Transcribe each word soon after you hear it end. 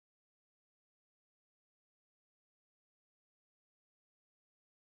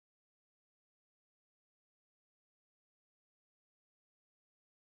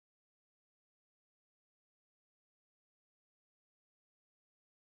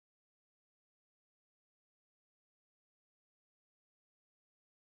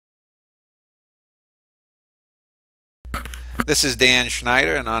This is Dan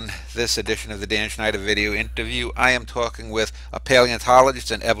Schneider, and on this edition of the Dan Schneider video interview, I am talking with a paleontologist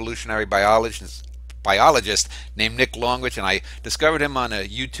and evolutionary biologist named Nick Longrich, and I discovered him on a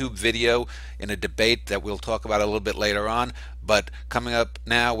YouTube video in a debate that we'll talk about a little bit later on. But coming up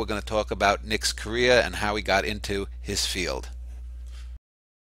now, we're going to talk about Nick's career and how he got into his field.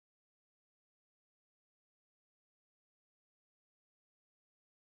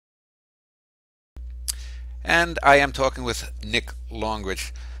 And I am talking with Nick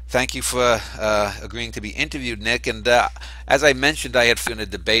Longrich. Thank you for agreeing to be interviewed, Nick. And as I mentioned, I had in a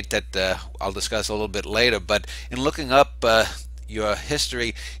debate that I'll discuss a little bit later. But in looking up your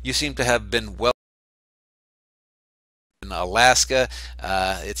history, you seem to have been well in Alaska.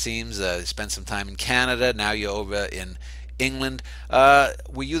 It seems spent some time in Canada. Now you're over in England.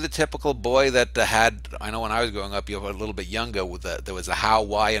 Were you the typical boy that had? I know when I was growing up, you were a little bit younger. With there was the How,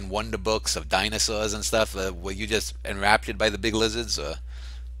 Why, and Wonder books of dinosaurs and stuff. Were you just enraptured by the big lizards? Or?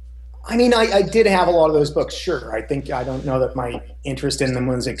 I mean, I did have a lot of those books, sure. I don't know that my interest in them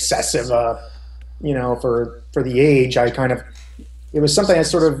was excessive, for the age. It was something I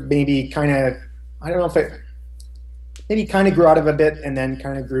sort of maybe kind of, I don't know if it maybe kind of grew out of a bit and then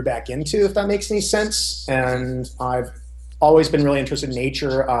kind of grew back into, if that makes any sense. And I've always been really interested in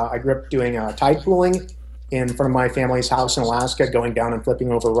nature. I grew up doing tide pooling in front of my family's house in Alaska, going down and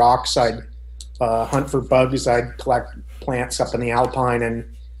flipping over rocks. I'd hunt for bugs. I'd collect plants up in the alpine,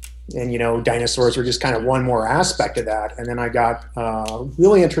 and dinosaurs were just kind of one more aspect of that. And then I got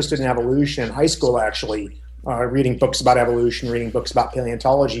really interested in evolution in high school, actually, reading books about evolution, reading books about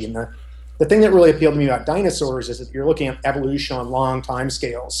paleontology. And the thing that really appealed to me about dinosaurs is that you're looking at evolution on long time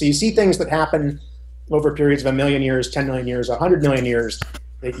scales. So you see things that happen over periods of 1 million years, 10 million years, 100 million years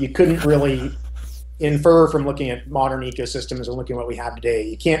that you couldn't really infer from looking at modern ecosystems or looking at what we have today.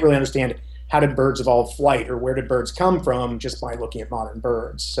 You can't really understand how did birds evolve flight or where did birds come from just by looking at modern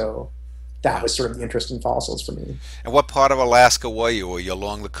birds. So that was sort of the interest in fossils for me. And what part of Alaska were you? Were you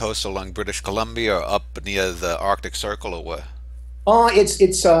along the coast, along British Columbia, or up near the Arctic Circle, or what? It's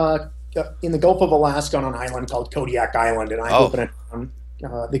in the Gulf of Alaska on an island called Kodiak Island, and I live Oh, in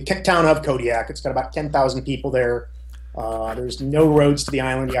the town of Kodiak. It's got about 10,000 people there. There's no roads to the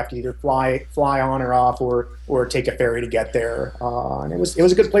island. You have to either fly on or off, or take a ferry to get there. And it was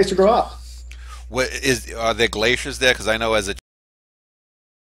a good place to grow up. are there glaciers there? Because I know as a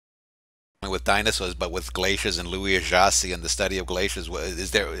with dinosaurs, but with glaciers and Louis Agassiz and the study of glaciers,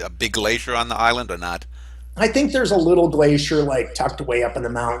 is there a big glacier on the island or not? I think there's a little glacier like tucked away up in the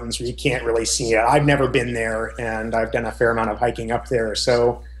mountains where you can't really see it. I've never been there, and I've done a fair amount of hiking up there.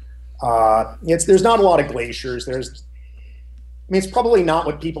 So there's not a lot of glaciers. I mean, it's probably not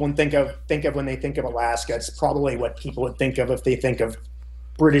what people would think of when they think of Alaska. It's probably what people would think of if they think of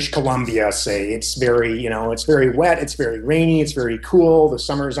British Columbia. Say it's very wet, it's very rainy, it's very cool. The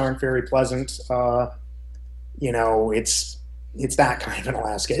summers aren't very pleasant. You know, it's that kind of an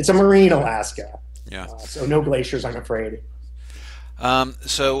Alaska. It's a marine Alaska. Yeah. So no glaciers, I'm afraid.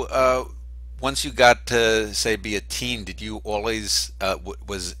 So once you got to say be a teen, did you always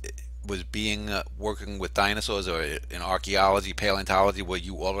was being working with dinosaurs or in archaeology, paleontology? Were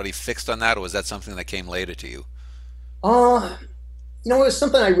you already fixed on that, or was that something that came later to you? Uh, it was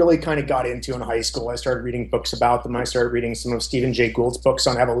something I really kind of got into in high school. I started reading books about them. I started reading some of Stephen Jay Gould's books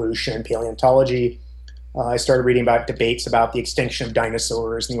on evolution and paleontology. I started reading about debates about the extinction of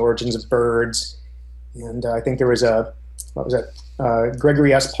dinosaurs and the origins of birds. And I think there was what was it?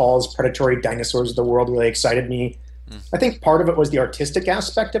 Gregory S. Paul's Predatory Dinosaurs of the World really excited me. Mm. I think part of it was the artistic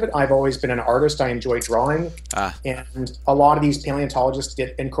aspect of it. I've always been an artist. I enjoy drawing. Ah, And a lot of these paleontologists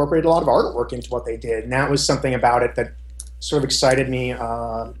incorporated a lot of artwork into what they did. And that was something about it that sort of excited me.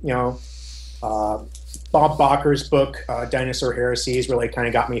 Uh, Bob Bakker's book, Dinosaur Heresies, really kind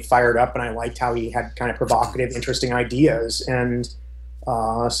of got me fired up. And I liked how he had kind of provocative, interesting ideas. And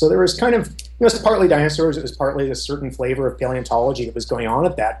so there was kind of, it was partly dinosaurs, it was partly a certain flavor of paleontology that was going on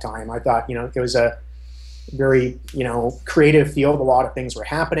at that time. I thought, it was a very, creative field. A lot of things were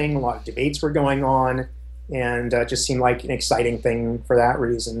happening, a lot of debates were going on, and it just seemed like an exciting thing for that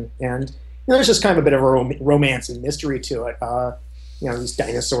reason. And there's just kind of a bit of a romance and mystery to it. These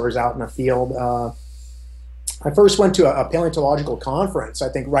dinosaurs out in the field. I first went to a paleontological conference, I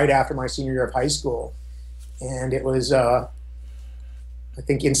think, right after my senior year of high school, and it was. I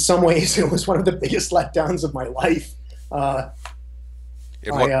think in some ways it was one of the biggest letdowns of my life. Uh,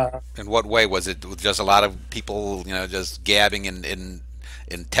 in I what in what way was it? Just a lot of people, just gabbing in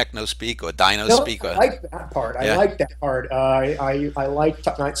techno speak or dino speak? I Or, like that part. I yeah. like that part. I liked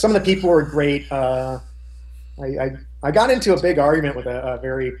some of the people were great. I, I, I got into a big argument with a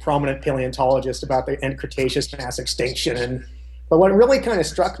very prominent paleontologist about the end Cretaceous mass extinction, and but what really kind of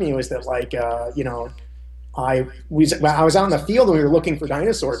struck me was that I was out in the field and we were looking for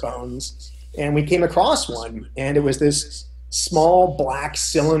dinosaur bones, and we came across one, and it was this small black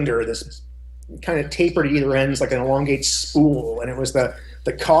cylinder, this kind of tapered at either ends like an elongate spool, and it was the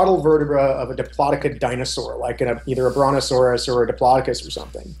caudal vertebra of a diplodocid dinosaur, like either a brontosaurus or a diplodocus or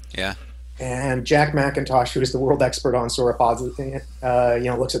something. Yeah. And Jack McIntosh, who is the world expert on sauropods,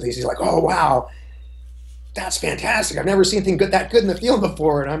 looks at these. He's like, "Oh wow, that's fantastic! I've never seen anything that good in the field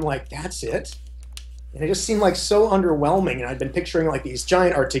before." And I'm like, "That's it." And it just seemed like so underwhelming. And I'd been picturing like these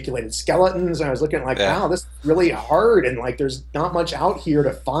giant articulated skeletons, and I was looking at like, Yeah. "Wow, this is really hard," and like, there's not much out here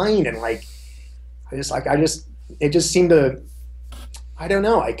to find. And like, it just seemed to, I don't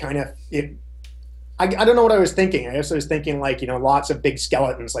know. I don't know what I was thinking. I guess I was thinking like, lots of big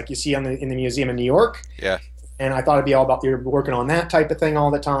skeletons like you see in the museum in New York. Yeah. And I thought it'd be all about you're working on that type of thing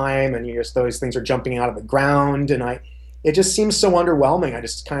all the time, and those things are jumping out of the ground, and it just seems so underwhelming. I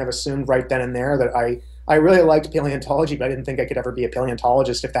just kind of assumed right then and there that I really liked paleontology, but I didn't think I could ever be a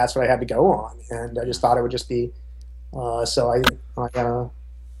paleontologist if that's what I had to go on, and I just thought it would just be. So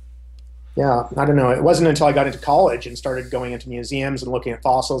yeah, I don't know. It wasn't until I got into college and started going into museums and looking at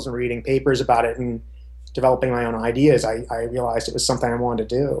fossils and reading papers about it and developing my own ideas, I realized it was something I wanted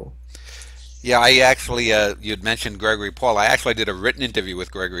to do. Yeah, I actually, you'd mentioned Gregory Paul. I actually did a written interview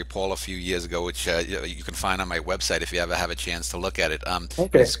with Gregory Paul a few years ago, which you can find on my website if you ever have a chance to look at it.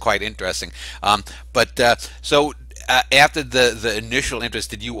 Okay. It's quite interesting. But after the initial interest,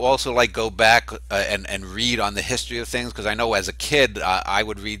 did you also like go back and read on the history of things? Because I know as a kid, I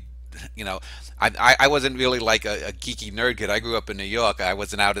would read, you know, I wasn't really like a geeky nerd kid. I grew up in New York. I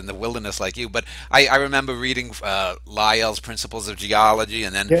wasn't out in the wilderness like you, but I remember reading Lyell's Principles of Geology,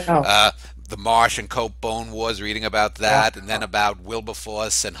 and then Yeah. the Marsh and Cope Bone Wars, reading about Yeah. that, and then about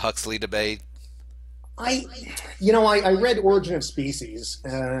Wilberforce and Huxley debate. I, I read Origin of Species,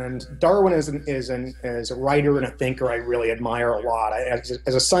 and Darwin as a writer and a thinker I really admire a lot. As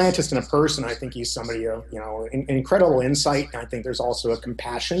a scientist and a person, I think he's somebody of incredible insight. And I think there's also a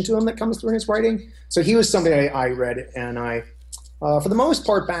compassion to him that comes through in his writing. So he was somebody I read, and for the most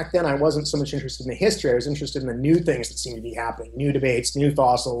part back then, I wasn't so much interested in the history. I was interested in the new things that seemed to be happening, new debates, new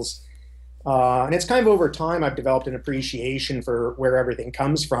fossils. And it's kind of over time I've developed an appreciation for where everything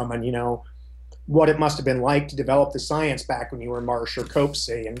comes from, and what it must have been like to develop the science back when you were Marsh or Cope,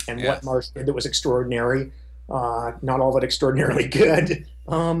 say, and Yeah. what Marsh did that was extraordinary, not all that extraordinarily good.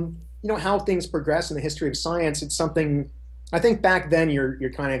 How things progress in the history of science. It's something I think back then you're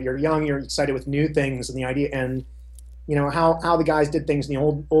young, you're excited with new things and the idea, and how the guys did things in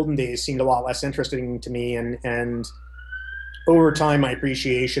the olden days seemed a lot less interesting to me, and over time my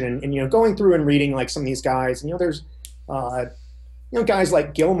appreciation and going through and reading like some of these guys, and there's uh, guys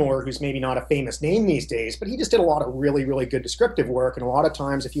like Gilmore, who's maybe not a famous name these days, but he just did a lot of really, really good descriptive work. And a lot of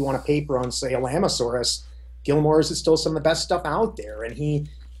times, if you want a paper on, say, a Lamosaurus, Gilmore's is still some of the best stuff out there. And he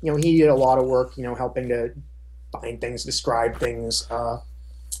did a lot of work, helping to find things, describe things. So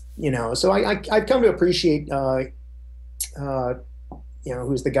I've come to appreciate,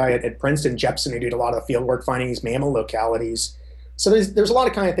 who's the guy at Princeton, Jepson, who did a lot of the field work finding these mammal localities. So there's a lot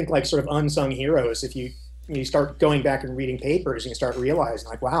of kind of think like sort of unsung heroes if you start going back and reading papers and you start realizing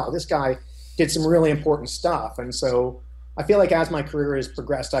like, wow, this guy did some really important stuff. And so I feel like as my career has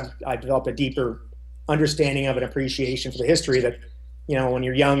progressed, I've developed a deeper understanding of an appreciation for the history that, when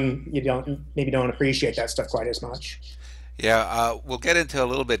you're young, you don't appreciate that stuff quite as much. Yeah, we'll get into a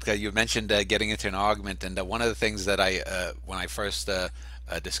little bit. You mentioned getting into an argument, and one of the things that when I first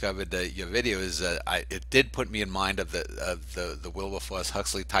discovered your video, is it did put me in mind of the Wilberforce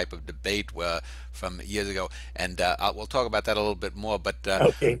Huxley type of debate from years ago, and we'll talk about that a little bit more. But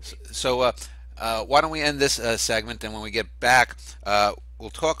Okay. why don't we end this segment, and when we get back,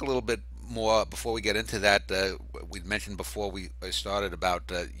 we'll talk a little bit more before we get into that. We mentioned before we started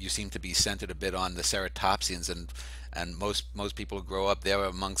about you seem to be centered a bit on the ceratopsians, and most people who grow up, they're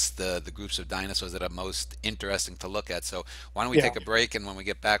amongst the groups of dinosaurs that are most interesting to look at. So why don't we Yeah. take a break, and when we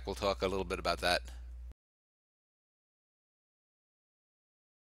get back, we'll talk a little bit about that.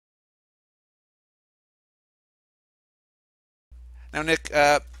 Now, Nick,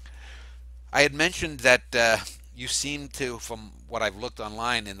 I had mentioned that you seem to, from what I've looked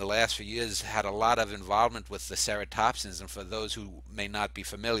online in the last few years, had a lot of involvement with the ceratopsians. And for those who may not be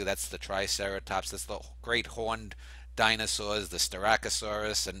familiar, that's the Triceratops, that's the great horned dinosaurs, the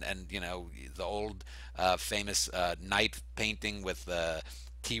Styracosaurus, and the old famous night painting with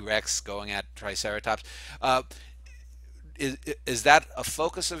T-Rex going at Triceratops. Uh, is that a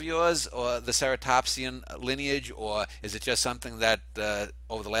focus of yours, or the ceratopsian lineage, or is it just something that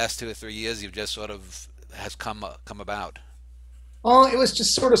over the last 2 or 3 years you've just sort of has come about? Well, it was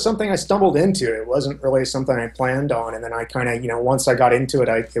just sort of something I stumbled into. It wasn't really something I planned on, and then I kind of, once I got into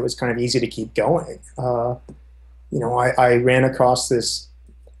it, it was kind of easy to keep going. I ran across this.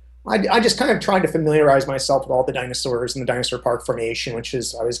 I just kind of tried to familiarize myself with all the dinosaurs in the dinosaur park formation, which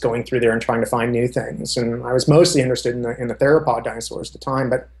is I was going through there and trying to find new things. And I was mostly interested in the theropod dinosaurs at the time,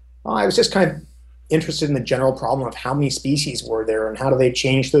 but I was just kind of interested in the general problem of how many species were there and how do they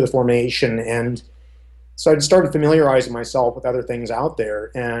change through the formation. And so I started familiarizing myself with other things out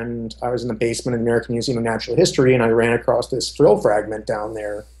there. And I was in the basement of the American Museum of Natural History, and I ran across this frill fragment down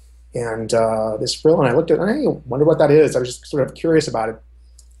there. And this frill, and I looked at it, and I wonder what that is. I was just sort of curious about it.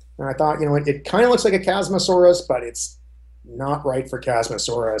 And I thought, it kind of looks like a Cosmosaurus, but it's not right for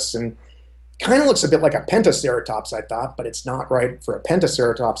Cosmosaurus. And kind of looks a bit like a Pentaceratops, I thought, but it's not right for a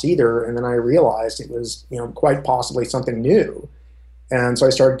Pentaceratops either. And then I realized it was, quite possibly something new. And so I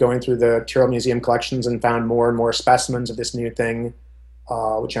started going through the Tyrrell Museum collections and found more and more specimens of this new thing,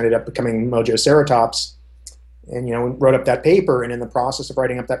 which ended up becoming Mojoceratops. And wrote up that paper, and in the process of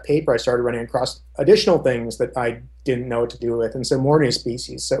writing up that paper I started running across additional things that I didn't know what to do with, and so more new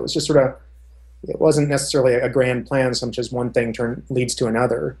species. So it was just sort of, it wasn't necessarily a grand plan so much as one thing leads to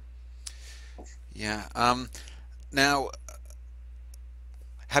another. Yeah. Now,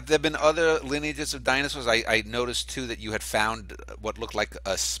 have there been other lineages of dinosaurs? I noticed too that you had found what looked like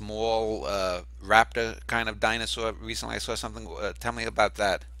a small raptor kind of dinosaur recently. I saw something. Tell me about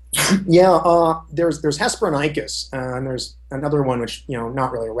that. Yeah, there's Hesperonychus, and there's another one which,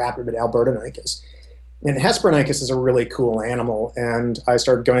 not really a raptor, but Albertonicus. And Hesperonychus is a really cool animal, and I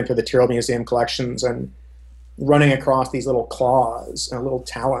started going through the Tyrrell Museum collections and running across these little claws, little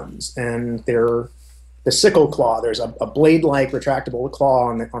talons, and they're the sickle claw. There's a blade-like retractable claw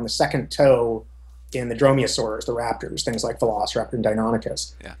on the second toe in the Dromaeosaurs, the raptors, things like Velociraptor and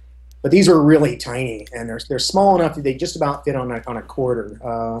Deinonychus. Yeah. But these are really tiny, and they're small enough that they just about fit on a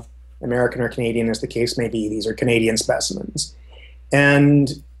quarter. American or Canadian, as the case may be. These are Canadian specimens.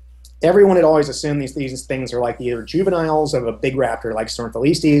 And everyone had always assumed these things are like either juveniles of a big raptor like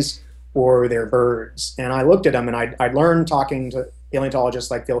Sternfelistes, or they're birds. And I looked at them, and I learned, talking to paleontologists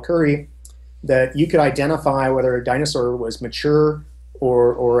like Phil Curry, that you could identify whether a dinosaur was mature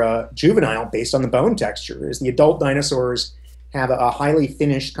or a juvenile based on the bone texture. As the adult dinosaurs have a highly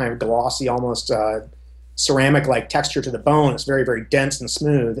finished, kind of glossy, almost ceramic-like texture to the bone. It's very, very dense and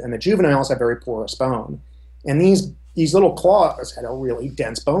smooth, and the juveniles have very porous bone. And these little claws had a really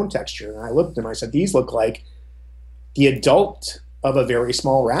dense bone texture. And I looked at them, I said, these look like the adult of a very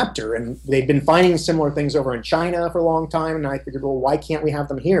small raptor. And they've been finding similar things over in China for a long time, and I figured, well, why can't we have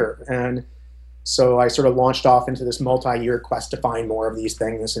them here? And so I sort of launched off into this multi-year quest to find more of these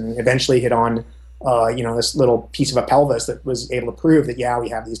things, and eventually hit on this little piece of a pelvis that was able to prove that, yeah, we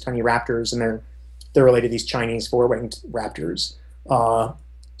have these tiny raptors, and they're related to these Chinese four-winged raptors.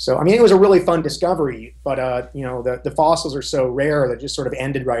 So, I mean, it was a really fun discovery, but, the fossils are so rare that it just sort of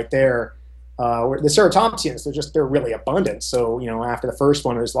ended right there. The ceratopsians, they're really abundant. So, after the first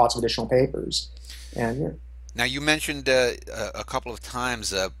one, there's lots of additional papers. And yeah. Now, you mentioned a couple of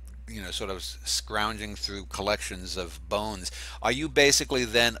times sort of scrounging through collections of bones. Are you basically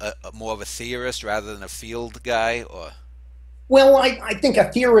then more of a theorist rather than a field guy, or? Well, I think a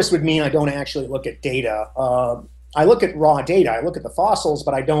theorist would mean I don't actually look at data. I look at raw data. I look at the fossils,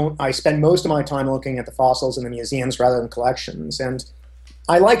 but I spend most of my time looking at the fossils in the museums rather than collections. And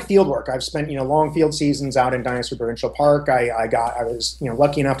I like field work. I've spent, long field seasons out in Dinosaur Provincial Park. I was,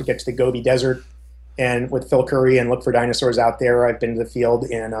 lucky enough to get to the Gobi Desert and with Phil Curry and look for dinosaurs out there. I've been to the field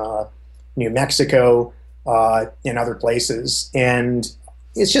in New Mexico, in other places, and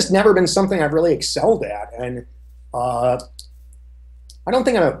it's just never been something I've really excelled at. And I don't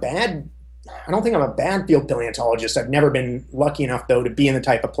think I'm a bad field paleontologist. I've never been lucky enough, though, to be in the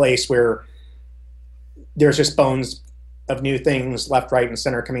type of place where there's just bones of new things left, right, and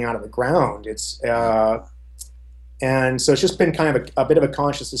center coming out of the ground. And so it's just been kind of a bit of a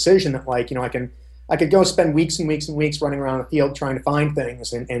conscious decision that, I could go spend weeks and weeks and weeks running around the field trying to find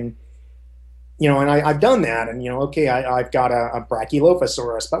things, and I've done that, and okay, I've got a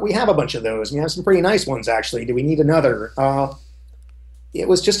Brachylophosaurus, but we have a bunch of those, and we have some pretty nice ones actually. Do we need another? It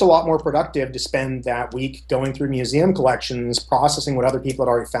was just a lot more productive to spend that week going through museum collections, processing what other people had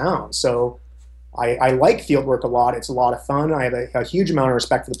already found. So I like field work a lot. It's a lot of fun. I have a huge amount of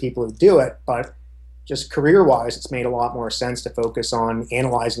respect for the people who do it, but just career-wise, it's made a lot more sense to focus on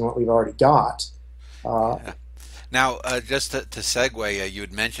analyzing what we've already got. Yeah. Now, just to segue, you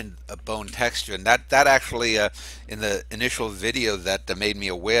had mentioned a bone texture, and that actually, in the initial video that made me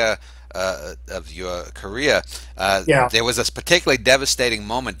aware of your career, Yeah. there was a particularly devastating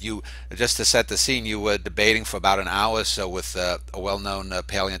moment. You, just to set the scene, you were debating for about an hour or so with a well-known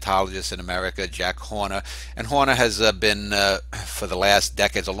paleontologist in America, Jack Horner, and Horner has been for the last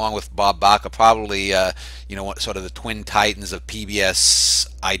decades, along with Bob Bacher, probably sort of the twin titans of PBS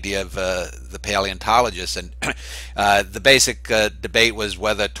idea of the paleontologist. And the basic debate was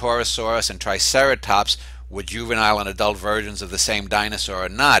whether Torosaurus and Triceratops were juvenile and adult versions of the same dinosaur or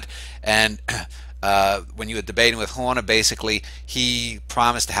not. And when you were debating with Horner, basically he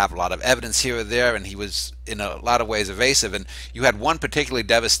promised to have a lot of evidence here or there, and he was in a lot of ways evasive. And you had one particularly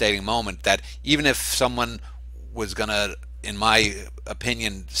devastating moment that even if someone was going to, in my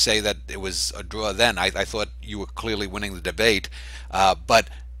opinion, say that it was a draw, then I thought you were clearly winning the debate. But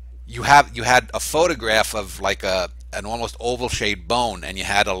you had a photograph of like an almost oval shaped bone, and you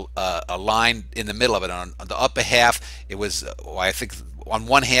had a line in the middle of it. On the upper half, it was, well, I think on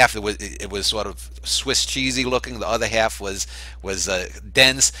one half it was sort of Swiss cheesy looking. The other half was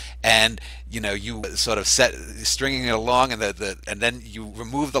dense, and you sort of set stringing it along, and and then you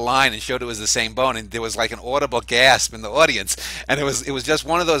removed the line and showed it was the same bone, and there was like an audible gasp in the audience, and it was just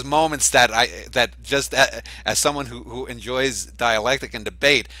one of those moments that just as someone who enjoys dialectic and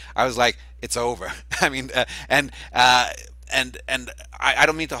debate, I was like, it's over. I mean, and I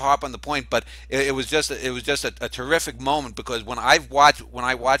don't mean to harp on the point, but it was just a terrific moment, because when I watch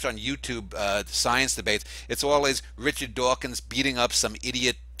on YouTube science debates, it's always Richard Dawkins beating up some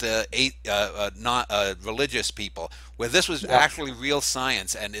idiot not religious people, where this was Yeah. actually real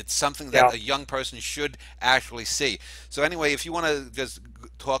science, and it's something that Yeah. a young person should actually see. So anyway, if you want to just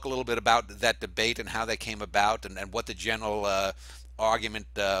talk a little bit about that debate and how they came about, and what the general argument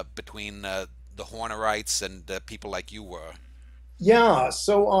between the Hornerites and people like you were. Yeah.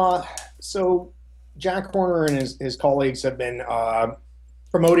 So Jack Horner and his colleagues have been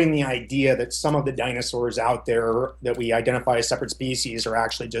promoting the idea that some of the dinosaurs out there that we identify as separate species are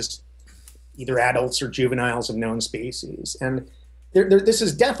actually just either adults or juveniles of known species. And this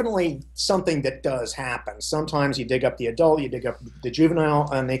is definitely something that does happen. Sometimes you dig up the adult, you dig up the juvenile,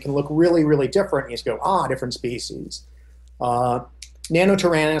 and they can look really, really different. And you just go, different species. Uh,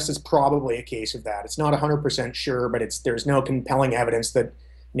 Nanotyrannus is probably a case of that. It's not 100% sure, but there's no compelling evidence that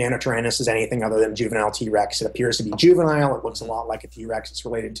Nanotyrannus is anything other than juvenile T-Rex. It appears to be juvenile. It looks a lot like a T-Rex. It's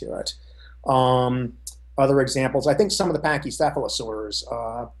related to it. Other examples, I think some of the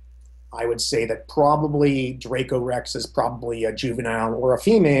Pachycephalosaurs, I would say that probably Dracorex is probably a juvenile or a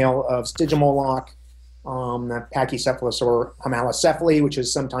female of Stygimoloch, Pachycephalosaur homalocephali, which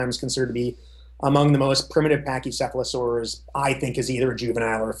is sometimes considered to be among the most primitive pachycephalosaurs, I think is either a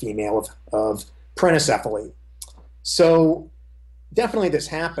juvenile or a female of Prenocephaly. So definitely this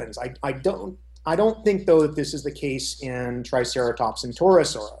happens. I don't think though that this is the case in Triceratops and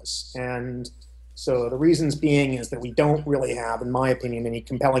Torosaurus. And so the reasons being is that we don't really have, in my opinion, any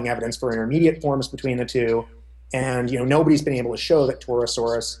compelling evidence for intermediate forms between the two. And nobody's been able to show that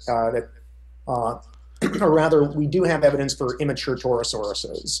Torosaurus or rather, we do have evidence for immature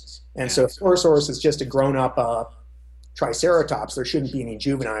Torosauruses. And Yeah. so if Torosaurus is just a grown-up Triceratops, there shouldn't be any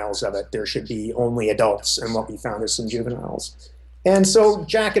juveniles of it. There should be only adults, and what we found is some juveniles. And so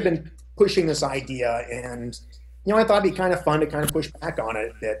Jack had been pushing this idea, and I thought it'd be kind of fun to kind of push back on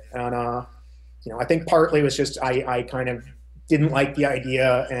it a bit. And I think partly it was just I kind of didn't like the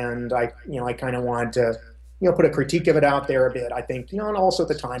idea, and I kind of wanted to put a critique of it out there a bit. I think and also at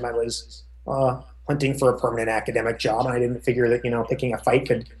the time I was hunting for a permanent academic job, and I didn't figure that picking a fight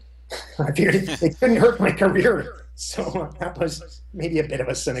could. I figured it couldn't hurt my career, so that was maybe a bit of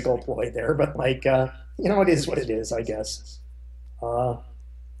a cynical ploy there. But it is what it is, I guess. So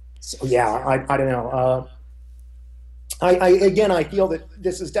yeah, I don't know. Again, I feel that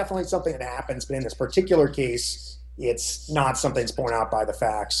this is definitely something that happens, but in this particular case, it's not something that's borne out by the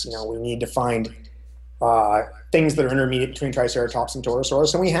facts. We need to find things that are intermediate between Triceratops and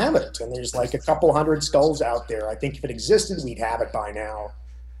Torosaurus, and we have it. And there's like a couple hundred skulls out there. I think if it existed, we'd have it by now.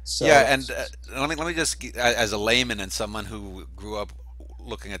 So Yeah, and let me just, as a layman and someone who grew up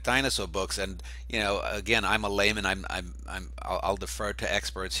looking at dinosaur books, and again, I'm a layman. I'll defer to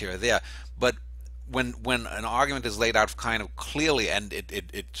experts here or there, but when an argument is laid out kind of clearly, and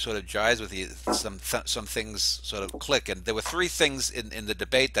it sort of jives with you, some things sort of click. And there were three things in the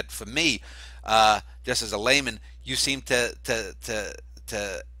debate that, for me, just as a layman, you seem to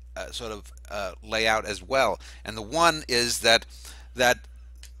sort of lay out as well. And the one is that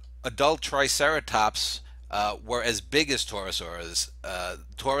adult Triceratops were as big as Torosaurs.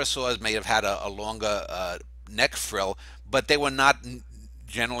 Torosaurs may have had a longer neck frill, but they were not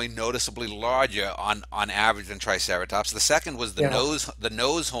generally noticeably larger on average than Triceratops. The second was Yeah. the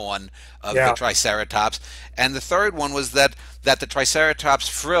nose horn of the Yeah. Triceratops, and the third one was that the Triceratops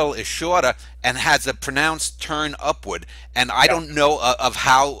frill is shorter and has a pronounced turn upward. And I Yeah. don't know of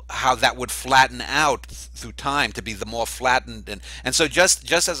how that would flatten out through time to be the more flattened, and so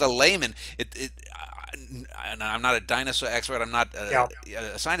just as a layman, it and I'm not a dinosaur expert, I'm not Yeah.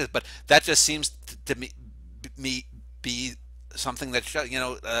 a scientist, but that just seems to me be something that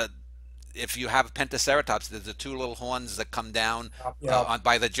if you have Pentaceratops, there's the two little horns that come down Yeah.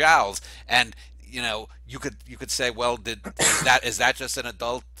 by the jowls, and you could say, well, is that just an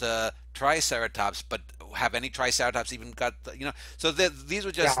adult Triceratops? But have any Triceratops even got So these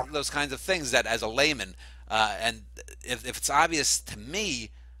were Yeah. just those kinds of things that, as a layman, and if it's obvious to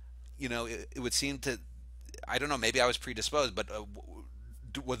me, it would seem to. I don't know. Maybe I was predisposed, but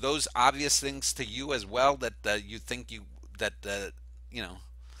were those obvious things to you as well that you think you that you know?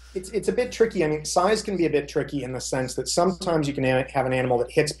 It's a bit tricky. I mean, size can be a bit tricky in the sense that sometimes you can have an animal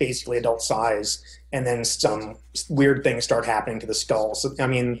that hits basically adult size, and then some weird things start happening to the skull. So, I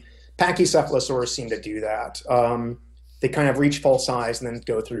mean, Pachycephalosaurus seem to do that. They kind of reach full size and then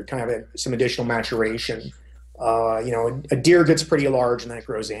go through kind of some additional maturation. A deer gets pretty large and then it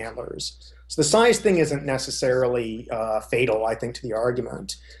grows antlers. So the size thing isn't necessarily fatal, I think, to the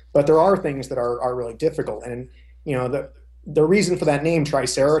argument. But there are things that are really difficult. And, the reason for that name,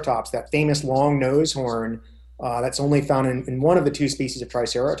 Triceratops, that famous long nose horn that's only found in one of the two species of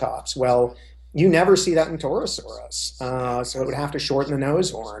Triceratops, well, you never see that in Torosaurus. So it would have to shorten the nose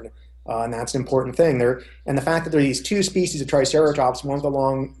horn. And that's an important thing there. And the fact that there are these two species of Triceratops, one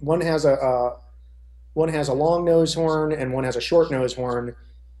has a long nose horn and one has a short nose horn,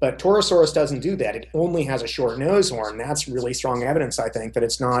 but Torosaurus doesn't do that. It only has a short nose horn. That's really strong evidence, I think, that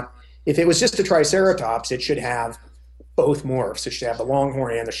it's not. If it was just a Triceratops, it should have both morphs. It should have the long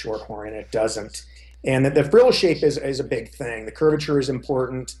horn and the short horn, and it doesn't. And the frill shape is a big thing. The curvature is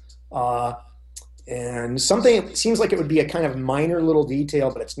important. And something that seems like it would be a kind of minor little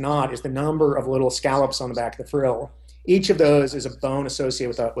detail, but it's not, is the number of little scallops on the back of the frill. Each of those is a bone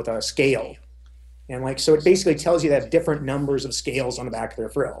associated with a scale. And so it basically tells you they have different numbers of scales on the back of their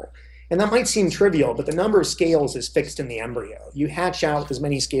frill. And that might seem trivial, but the number of scales is fixed in the embryo. You hatch out as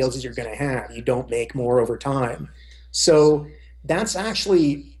many scales as you're going to have. You don't make more over time. So that's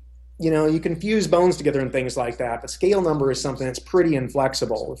actually, you can fuse bones together and things like that, but scale number is something that's pretty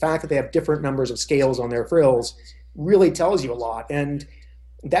inflexible. The fact that they have different numbers of scales on their frills really tells you a lot. And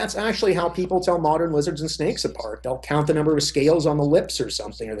that's actually how people tell modern lizards and snakes apart. They'll count the number of scales on the lips or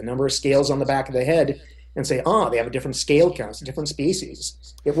something, or the number of scales on the back of the head, and say, they have a different scale count, it's a different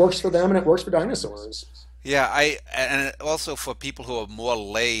species. It works for them and it works for dinosaurs. Yeah, and also for people who are more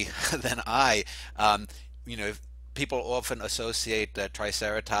lay than I, people often associate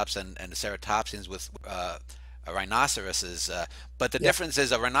Triceratops and ceratopsians with rhinoceroses, but the Yeah. difference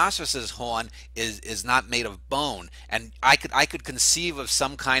is a rhinoceros's horn is not made of bone, and I could conceive of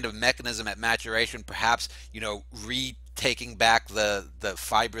some kind of mechanism at maturation, perhaps retaking back the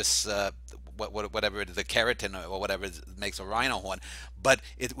fibrous. Whatever the keratin or whatever makes a rhino horn, but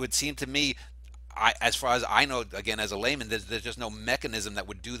it would seem to me, as far as I know, again as a layman, there's just no mechanism that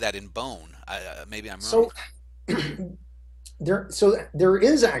would do that in bone. Maybe I'm wrong. So there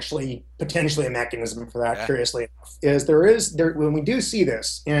is actually potentially a mechanism for that. Yeah. Curiously enough, is there when we do see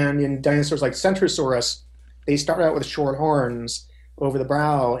this, and in dinosaurs like Centrosaurus, they start out with short horns over the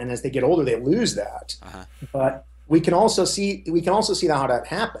brow, and as they get older, they lose that. Uh-huh. But we can also see how that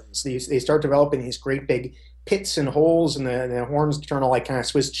happens. They start developing these great big pits and holes, and the horns turn all like kind of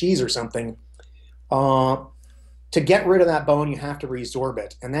Swiss cheese or something. Uh, to get rid of that bone, you have to resorb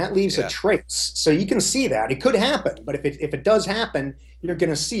it, and that leaves a Yeah. trace. So you can see that it could happen, but if it does happen, you're going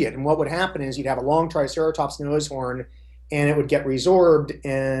to see it. And what would happen is you'd have a long Triceratops nose horn, and it would get resorbed,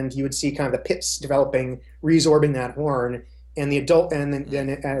 and you would see kind of the pits developing, resorbing that horn, and the adult, and then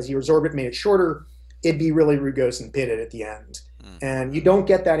as you resorb it, made it shorter, it'd be really rugose and pitted at the end. Mm. And you don't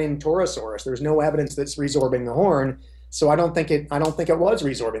get that in Torosaurus. There's no evidence that's resorbing the horn. So I don't think it was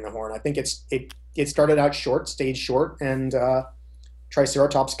resorbing the horn. I think it started out short, stayed short, and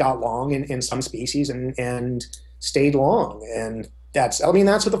Triceratops got long in some species and stayed long. And that's what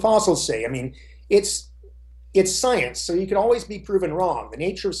the fossils say. I mean, it's science, so you can always be proven wrong. The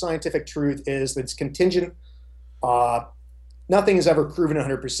nature of scientific truth is that it's contingent. Uh, Nothing is ever proven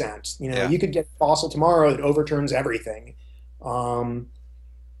 100%. Yeah. You could get a fossil tomorrow that overturns everything. Um,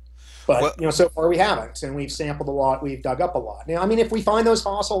 but Well, so far we haven't, and we've sampled a lot, we've dug up a lot. Now, I mean, if we find those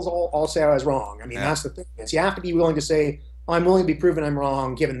fossils, I'll say I was wrong. I mean, yeah. that's the thing is you have to be willing to say I'm willing to be proven I'm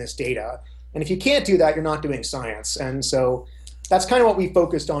wrong given this data. And if you can't do that, you're not doing science. And so that's kind of what we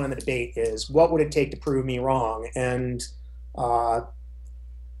focused on in the debate is what would it take to prove me wrong? Uh,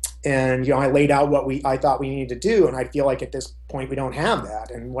 and I laid out what I thought we needed to do, and I feel like at this point we don't have that.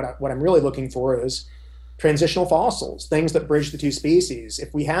 And what I'm really looking for is transitional fossils, things that bridge the two species.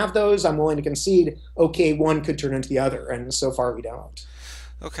 If we have those, I'm willing to concede, okay, one could turn into the other, and so far we don't.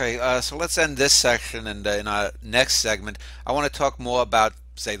 Okay, so let's end this section, and in our next segment, I want to talk more about,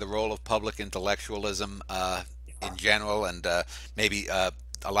 say, the role of public intellectualism in general, and maybe a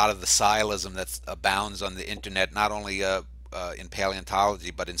lot of the scientism that abounds on the internet, not only in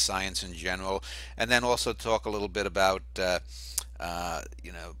paleontology but in science in general, and then also talk a little bit about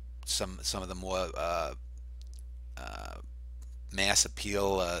some of the more mass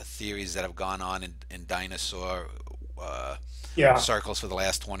appeal theories that have gone on in dinosaur Yeah. circles for the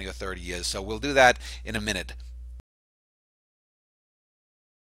last 20 or 30 years. So we'll do that in a minute.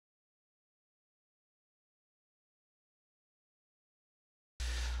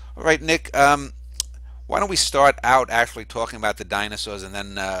 All right, Nick, why don't we start out actually talking about the dinosaurs, and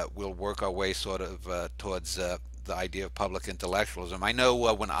then we'll work our way sort of towards the idea of public intellectualism. I know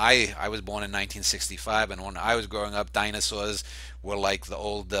when I was born in 1965, and when I was growing up, dinosaurs were like the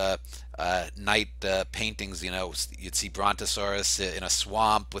old night paintings. You'd see Brontosaurus in a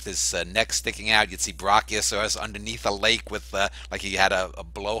swamp with his neck sticking out. You'd see Brachiosaurus underneath a lake with like he had a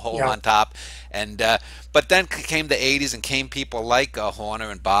blowhole Yeah. on top. And but then came the 80s, and came people like Horner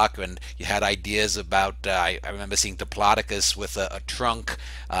and Bach, and you had ideas about. I remember seeing Diplodocus with a trunk.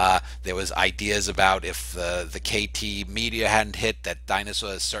 There was ideas about if the KT meteor hadn't hit, that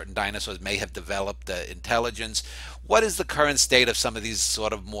certain dinosaurs may have developed intelligence. What is the current state of some of these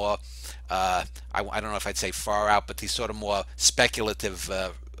sort of more, I don't know if I'd say far out, but these sort of more speculative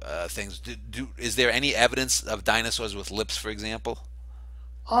things? Is there any evidence of dinosaurs with lips, for example?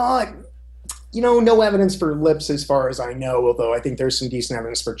 Uh, no evidence for lips as far as I know, although I think there's some decent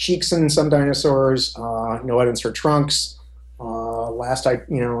evidence for cheeks in some dinosaurs. No evidence for trunks.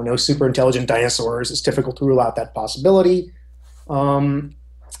 No super intelligent dinosaurs. It's difficult to rule out that possibility. Um,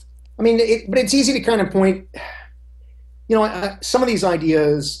 but it's easy to kind of point, some of these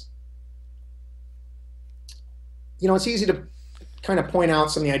ideas, it's easy to kind of point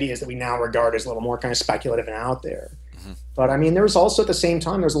out some of the ideas that we now regard as a little more kind of speculative and out there. Hmm. But I mean, there's also at the same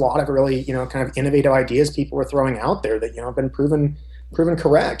time, there's a lot of really, kind of innovative ideas people were throwing out there that, have been proven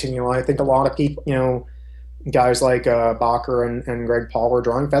correct. And, I think a lot of people, guys like Bacher and Greg Paul were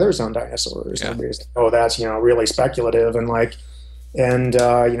drawing feathers on dinosaurs. And Yeah. everybody's like, oh, that's, really speculative. Lo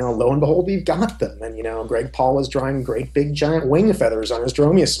and behold, we've got them. And, Greg Paul is drawing great big giant wing feathers on his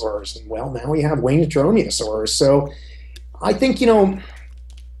dromaeosaurs. And well, now we have winged dromaeosaurs. So I think,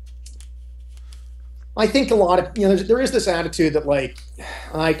 I think a lot of there is this attitude that like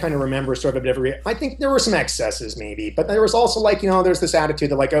I kind of remember sort of every. I think there were some excesses maybe, but there was also like there's this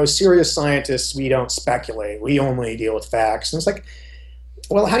attitude that like, oh, serious scientists, we don't speculate, we only deal with facts. And it's like,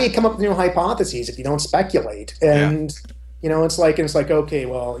 well, how do you come up with new hypotheses if you don't speculate? Yeah. And it's like okay,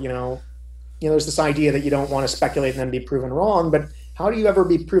 well, there's this idea that you don't want to speculate and then be proven wrong, but how do you ever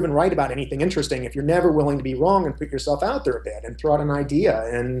be proven right about anything interesting if you're never willing to be wrong and put yourself out there a bit and throw out an idea?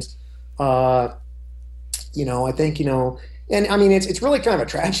 And uh, I think, and I mean, it's really kind of a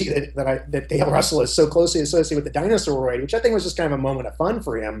tragedy that Dale Russell is so closely associated with the dinosaur, which I think was just kind of a moment of fun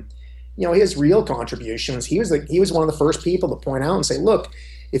for him. His real contributions, he was one of the first people to point out and say, look,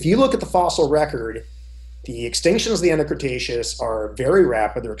 if you look at the fossil record, the extinctions of the end of Cretaceous are very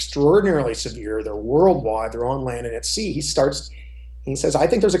rapid. They're extraordinarily severe. They're worldwide. They're on land and at sea. He says, I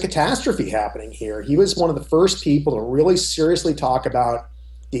think there's a catastrophe happening here. He was one of the first people to really seriously talk about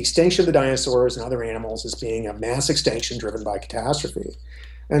the extinction of the dinosaurs and other animals as being a mass extinction driven by catastrophe.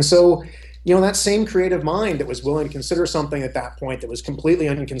 And so, that same creative mind that was willing to consider something at that point that was completely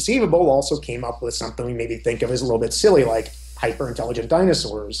inconceivable also came up with something we maybe think of as a little bit silly, like hyper intelligent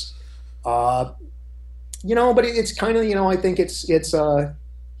dinosaurs. Uh, but it's kind of, I think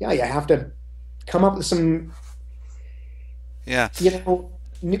yeah, you have to come up with some, Yeah.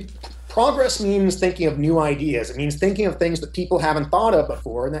 new, progress means thinking of new ideas. It means thinking of things that people haven't thought of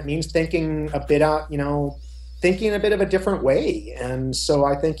before, and that means thinking a bit out, thinking a bit of a different way. And so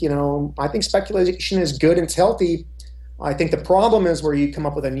I think speculation is good and it's healthy. I think the problem is where you come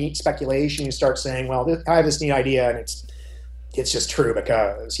up with a neat speculation, you start saying, well, I have this neat idea, and it's just true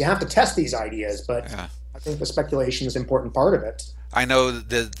because you have to test these ideas. But Yeah. I think the speculation is an important part of it. I know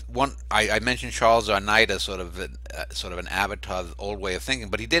the one I mentioned Charles Oneida, sort of an avatar of the old way of thinking,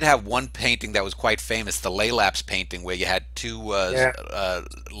 but he did have one painting that was quite famous, the Laelaps painting, where you had two Yeah, cool.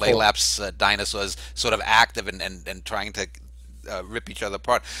 Laelaps dinosaurs sort of active and trying to rip each other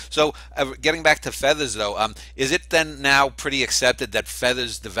apart. So, getting back to feathers, though, is it then now pretty accepted that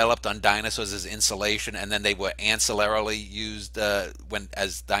feathers developed on dinosaurs as insulation, and then they were ancillarily used when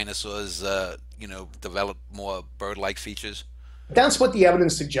as dinosaurs, developed more bird-like features? That's what the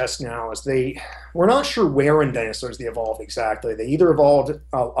evidence suggests now. Is we're not sure where in dinosaurs they evolved exactly. They either evolved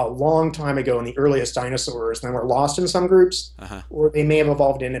a long time ago in the earliest dinosaurs, and then were lost in some groups, Uh-huh. or they may have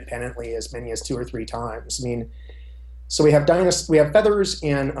evolved independently as many as two or three times. I mean, so we have feathers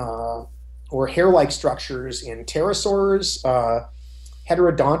in or hair-like structures in pterosaurs,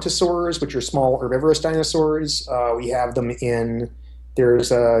 heterodontosaurs, which are small herbivorous dinosaurs. We have them in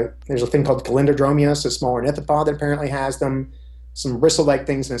there's a thing called Calindrodromius, a small ornithopod that apparently has them. Some bristle-like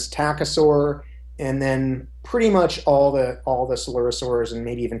things in this Tachysaur, and then pretty much all the Coelurosaurs and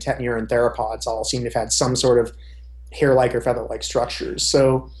maybe even Tetnure and theropods all seem to have had some sort of hair-like or feather-like structures.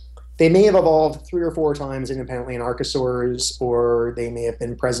 So they may have evolved three or four times independently in Archosaurs, or they may have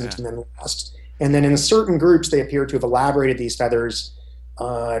been present Yeah. and then lost. And then in certain groups, they appear to have elaborated these feathers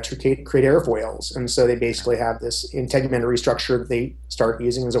to create airfoils, and so they basically have this integumentary structure that they start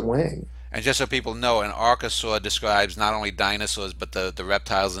using as a wing. And just so people know, an archosaur describes not only dinosaurs but the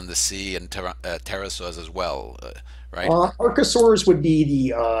reptiles in the sea and pterosaurs as well, right? Archosaurs would be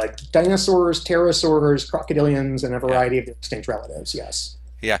the dinosaurs, pterosaurs, crocodilians, and a Yeah. variety of their extinct relatives. Yes.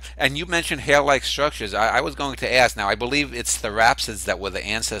 Yeah, and you mentioned hair-like structures. I was going to ask. Now, I believe it's therapsids that were the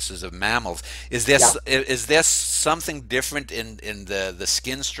ancestors of mammals. Yeah. Is there something different in the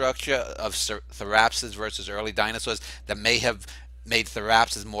skin structure of therapsids versus early dinosaurs that may have made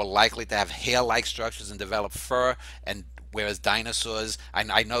therapsids more likely to have hair-like structures and develop fur, and whereas dinosaurs,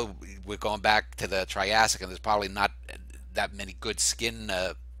 I know we're going back to the Triassic, and there's probably not that many good skin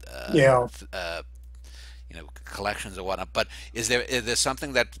Yeah. collections or whatnot. But is there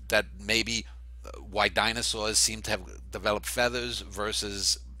something that maybe why dinosaurs seem to have developed feathers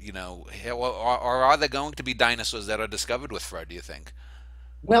versus hair, or are there going to be dinosaurs that are discovered with fur? Do you think?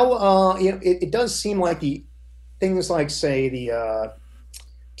 Well, it does seem like the things like, say, the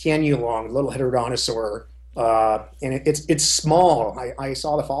Tianyu little heterodontosaur, and it's small. I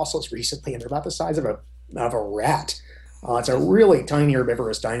saw the fossils recently, and they're about the size of a rat. It's a really tiny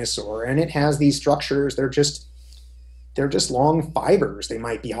herbivorous dinosaur, and it has these structures. They're just long fibers. They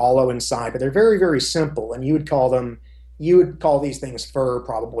might be hollow inside, but they're very, very simple. And you would call these things fur,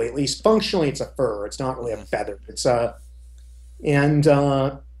 probably. At least functionally, it's a fur. It's not really a Mhm. feather. And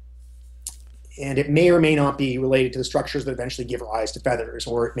uh, and it may or may not be related to the structures that eventually give rise to feathers,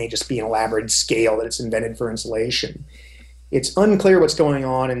 or it may just be an elaborate scale that it's invented for insulation. It's unclear what's going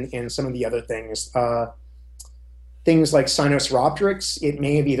on in some of the other things. Things like Sinosauropteryx, it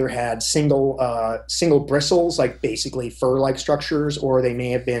may have either had single bristles, like basically fur-like structures, or they may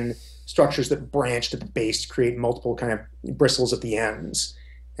have been structures that branched at the base to create multiple kind of bristles at the ends.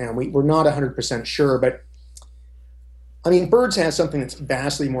 And we're not 100% sure, but I mean, birds have something that's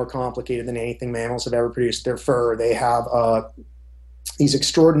vastly more complicated than anything mammals have ever produced. Their fur. They have these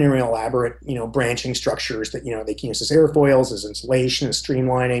extraordinary, elaborate, branching structures that they can use as airfoils, as insulation, as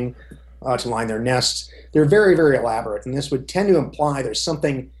streamlining to line their nests. They're very, very elaborate, and this would tend to imply there's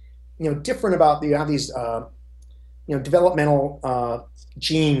something, different about you have these, developmental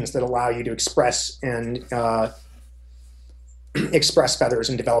genes that allow you to express and express feathers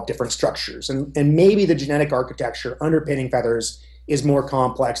and develop different structures. And maybe the genetic architecture underpinning feathers is more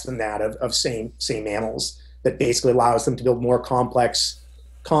complex than that of same mammals, that basically allows them to build more complex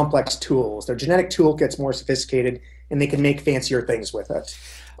tools. Their genetic tool gets more sophisticated, and they can make fancier things with it.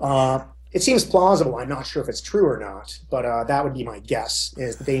 It seems plausible. I'm not sure if it's true or not, but that would be my guess,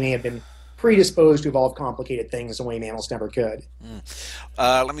 is that they may have been predisposed to evolve complicated things the way mammals never could.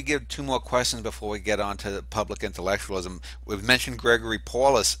 Let me give two more questions before we get on to public intellectualism. We've mentioned Gregory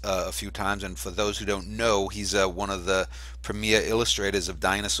Paulus a few times, and for those who don't know, he's one of the premier illustrators of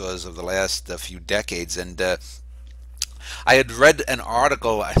dinosaurs of the last few decades. And I had read an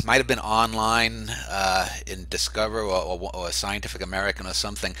article, it might have been online in Discover or Scientific American or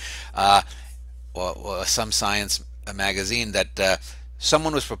something, or some science magazine, that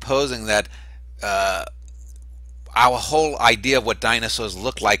someone was proposing that our whole idea of what dinosaurs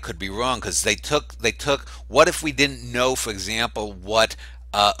look like could be wrong, because they took what if we didn't know, for example, what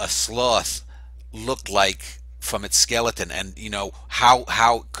a sloth looked like from its skeleton, and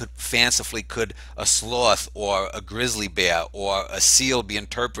how could fancifully could a sloth or a grizzly bear or a seal be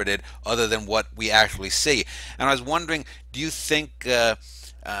interpreted other than what we actually see. And I was wondering, do you think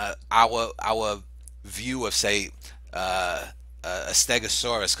our view of, say, a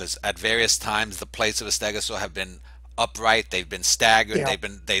stegosaurus, because at various times the plates of a stegosaur have been upright, they've been staggered, Yeah.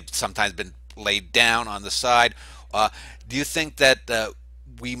 they've sometimes been laid down on the side, Do you think that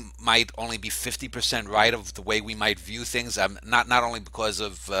we might only be 50% right of the way we might view things? Not only because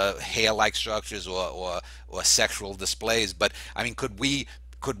of hair-like structures or sexual displays, but I mean,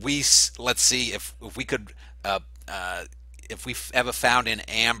 let's see if we could. If we ever found in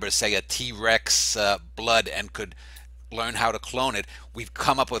amber, say, a T-Rex blood and could learn how to clone it, we'd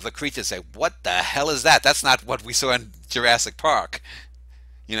come up with a creature and say, "What the hell is that? That's not what we saw in Jurassic Park."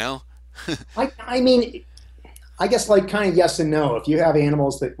 You know? I mean, I guess like kind of yes and no. If you have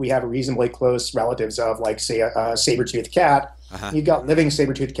animals that we have reasonably close relatives of, like say a saber-toothed cat, Uh-huh. you've got living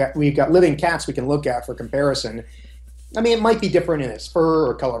saber-toothed cat. We've got living cats we can look at for comparison. I mean, it might be different in its fur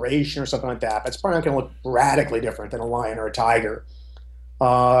or coloration or something like that, but it's probably not going to look radically different than a lion or a tiger.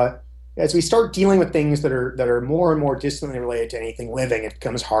 Uh, as we start dealing with things that are more and more distantly related to anything living, it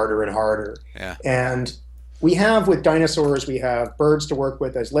becomes harder and harder. Yeah. And we have with dinosaurs, we have birds to work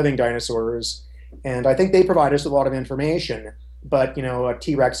with as living dinosaurs, and I think they provide us with a lot of information. But you know, a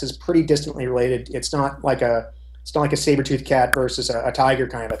T-Rex is pretty distantly related. It's not like a saber-toothed cat versus a tiger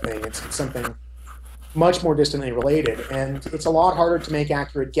kind of a thing. It's something much more distantly related, and it's a lot harder to make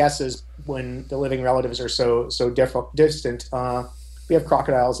accurate guesses when the living relatives are distant. We have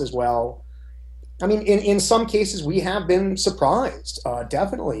crocodiles as well. I mean, in some cases, we have been surprised.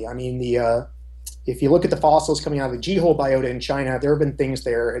 Definitely. I mean, the if you look at the fossils coming out of the G-hole biota in China, there have been things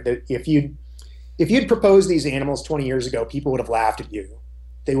there that if you'd proposed these animals 20 years ago, people would have laughed at you.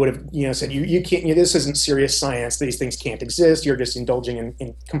 They would have, said, you can't, this isn't serious science. These things can't exist. You're just indulging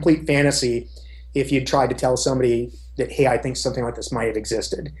in complete fantasy if you'd tried to tell somebody that, hey, I think something like this might have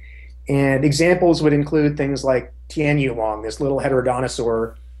existed. And examples would include things like Tianyulong, this little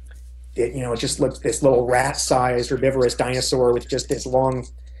heterodinosaur. It just looks this little rat-sized herbivorous dinosaur with just this long,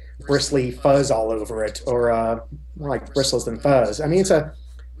 bristly fuzz all over it, or more like bristles than fuzz. I mean, it's a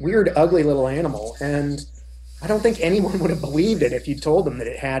weird, ugly little animal, and I don't think anyone would have believed it if you told them that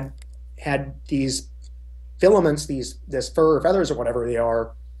it had these filaments, this fur or feathers or whatever they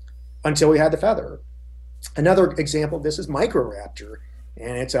are, until we had the feather. Another example of this is Microraptor,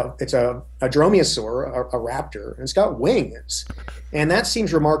 and it's a dromaeosaur, a raptor, and it's got wings, and that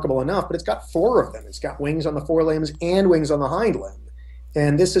seems remarkable enough. But it's got four of them. It's got wings on the forelimbs and wings on the hind limb,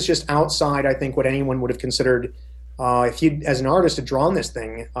 and this is just outside, I think, what anyone would have considered. If you, as an artist, had drawn this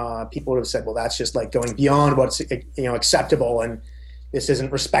thing, people would have said, "Well, that's just like going beyond what's acceptable, and this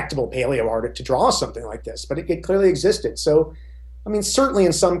isn't respectable paleo art to draw something like this." But it clearly existed. So, I mean, certainly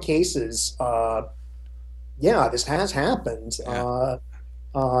in some cases, yeah, this has happened. Yeah.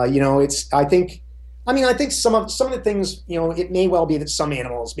 I think some of the things, it may well be that some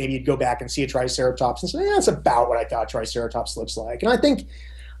animals, maybe you'd go back and see a Triceratops and say, "Yeah, that's about what I thought Triceratops looks like." And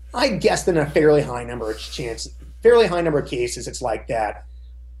I guess in a fairly high number of cases, it's like that.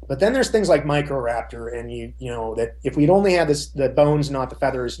 But then there's things like Microraptor, and that if we'd only had the bones, not the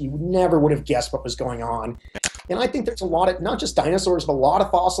feathers, you never would have guessed what was going on. And I think there's a lot of, not just dinosaurs, but a lot of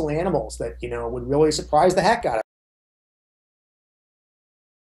fossil animals that would really surprise the heck out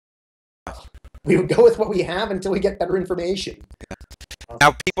of us. We would go with what we have until we get better information.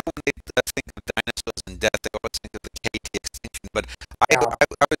 Now, people, when they think of dinosaurs and death, they always think of the KT extinction. But Yeah,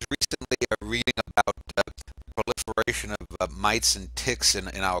 I was recently reading about proliferation of mites and ticks in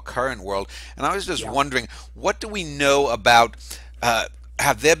our current world, and I was just yeah. wondering, what do we know about?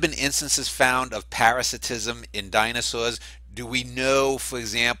 Have there been instances found of parasitism in dinosaurs? Do we know, for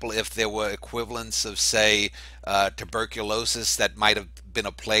example, if there were equivalents of, say, tuberculosis that might have been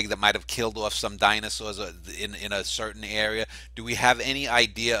a plague that might have killed off some dinosaurs in a certain area? Do we have any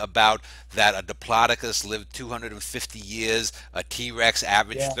idea about that a Diplodocus lived 250 years, a T-Rex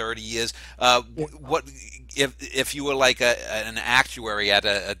averaged Yeah. 30 years? Yeah. What if you were like an actuary at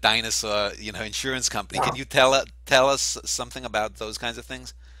a dinosaur, insurance company? Yeah. Can you tell us something about those kinds of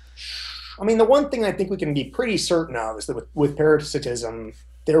things? I mean, the one thing I think we can be pretty certain of is that with parasitism,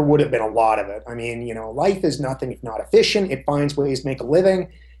 there would have been a lot of it. I mean, life is nothing if not efficient. It finds ways to make a living,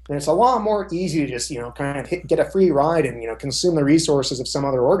 and it's a lot more easy to just, kind of get a free ride and, consume the resources of some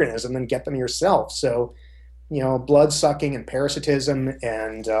other organism than get them yourself. So, blood sucking and parasitism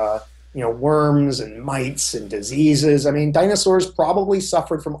and, worms and mites and diseases. I mean, dinosaurs probably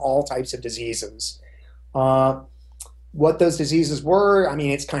suffered from all types of diseases. Uh, what those diseases were, I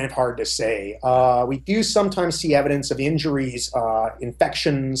mean, it's kind of hard to say. We do sometimes see evidence of injuries,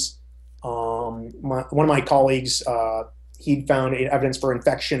 infections. One of my colleagues, he found evidence for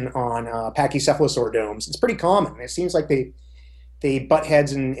infection on pachycephalosaur domes. It's pretty common. It seems like they butt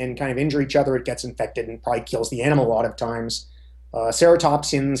heads and kind of injure each other. It gets infected and probably kills the animal a lot of times.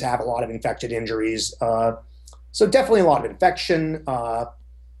 Ceratopsians have a lot of infected injuries. So definitely a lot of infection.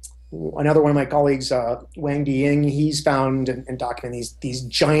 another one of my colleagues, Wang Diying, he's found and documented these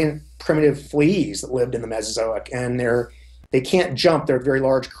giant primitive fleas that lived in the Mesozoic, and they can't jump. They're very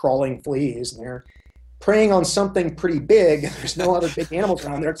large crawling fleas, and they're preying on something pretty big. There's no other big animals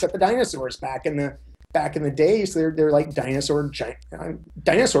around there except the dinosaurs back in the day. So they're like dinosaur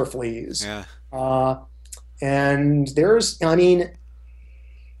fleas. Yeah. Uh, and I mean,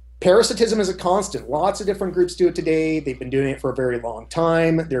 parasitism is a constant. Lots of different groups do it today. They've been doing it for a very long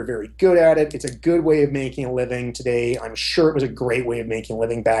time. They're very good at it. It's a good way of making a living today. I'm sure it was a great way of making a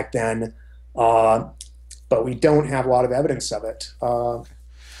living back then. But we don't have a lot of evidence of it.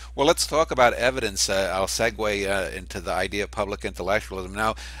 Well, let's talk about evidence. I'll segue into the idea of public intellectualism.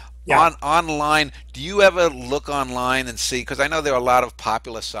 Now, Yeah, online, do you ever look online and see? Because I know there are a lot of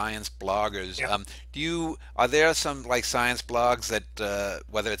popular science bloggers. yeah. Are there some like science blogs that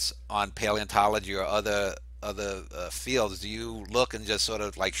whether it's on paleontology or other fields, do you look and just sort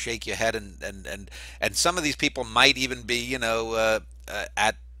of like shake your head and some of these people might even be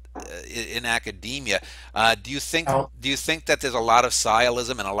at in academia. Now, Do you think that there's a lot of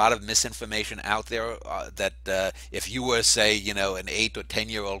scientism and a lot of misinformation out there that if you were, say, an 8 or 10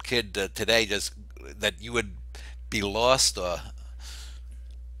 year old kid today, just that you would be lost? Or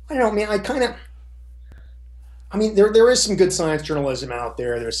I don't know, man. I mean, there is some good science journalism out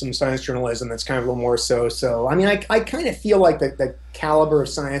there. There's some science journalism that's kind of a little more so. I mean, I kind of feel like the caliber of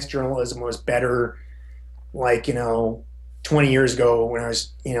science journalism was better, like, 20 years ago when I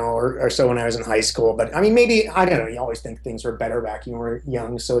was, or so when I was in high school. But I mean, maybe, I don't know, you always think things were better back when you were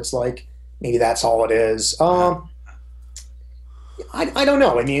young. So it's like, maybe that's all it is. uh, I don't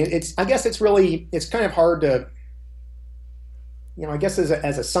know. I mean, I guess it's kind of hard to, I guess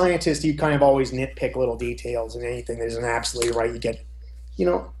as a scientist, you kind of always nitpick little details and anything that isn't absolutely right. You get,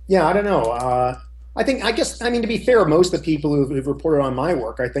 yeah, I don't know. I mean, to be fair, most of the people who've reported on my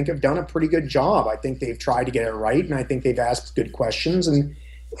work, I think, have done a pretty good job. I think they've tried to get it right, and I think they've asked good questions and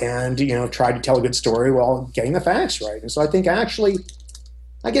tried to tell a good story while getting the facts right. And so I think actually,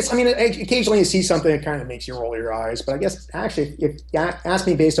 I guess, I mean, occasionally you see something that kind of makes you roll your eyes, but I guess actually, if you ask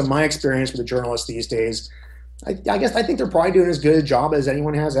me based on my experience with the journalists these days, I guess I think they're probably doing as good a job as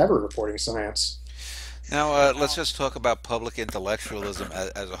anyone has ever reporting science. Now, let's just talk about public intellectualism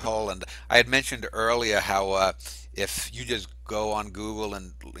as a whole. And I had mentioned earlier how if you just go on Google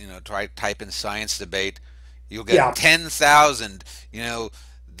and try type in science debate, you'll get Yeah, 10,000.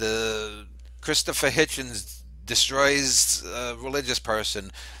 The Christopher Hitchens destroys a religious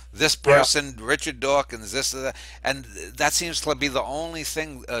person. This yeah, person, Richard Dawkins, this, that, and that seems to be the only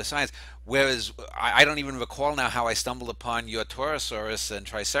thing science. Whereas I don't even recall now how I stumbled upon your Torosaurus and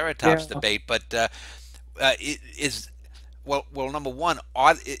Triceratops yeah. debate, but is number one,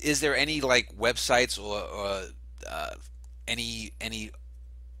 is there any like websites or any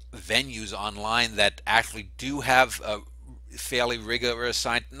venues online that actually do have a fairly rigorous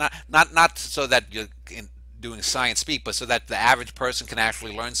science, not so that you're doing science speak, but so that the average person can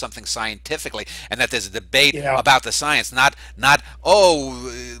actually learn something scientifically, and that there's a debate Yeah, about the science, not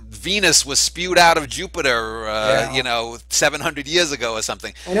Venus was spewed out of Jupiter, yeah. 700 years ago or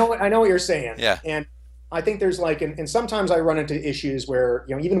something. I know what you're saying, Yeah, and I think there's like, and sometimes I run into issues where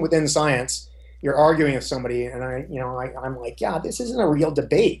even within science, you're arguing with somebody, and I'm like, yeah, this isn't a real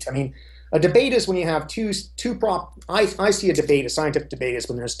debate. I mean, a debate is when you have two prop. I see a debate, a scientific debate, is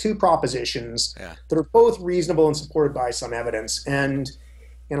when there's two propositions yeah, that are both reasonable and supported by some evidence, and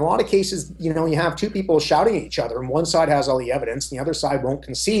in a lot of cases, you have two people shouting at each other, and one side has all the evidence, and the other side won't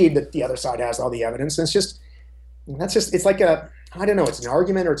concede that the other side has all the evidence. And it's like I don't know, it's an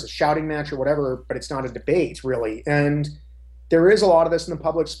argument or it's a shouting match or whatever, but it's not a debate really. And there is a lot of this in the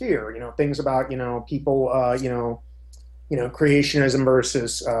public sphere, things about, people, creationism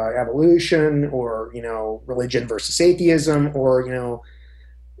versus evolution, or, religion versus atheism, or,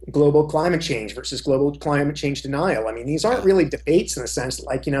 global climate change versus global climate change denial. I mean, these aren't yeah, really debates in the sense that,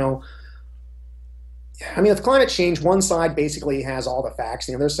 like, I mean, with climate change, one side basically has all the facts,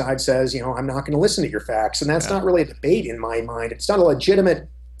 and the other side says, I'm not going to listen to your facts. And that's yeah. not really a debate in my mind. It's not a legitimate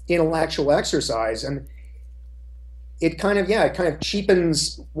intellectual exercise. And it kind of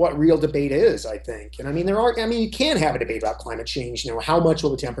cheapens what real debate is, I think. And I mean, you can have a debate about climate change. How much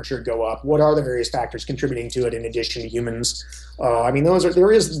will the temperature go up? What are the various factors contributing to it in addition to humans? I mean,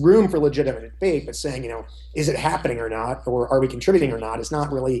 there is room for legitimate debate, but saying, is it happening or not, or are we contributing or not, is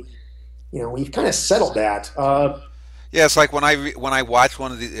not really, we've kind of settled that. Yeah, it's like when I watch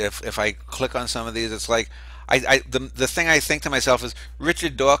one of these, if I click on some of these, it's like the thing I think to myself is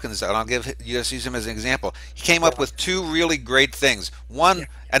Richard Dawkins, and I'll just use him as an example. He came up Yeah, with two really great things. yeah, One,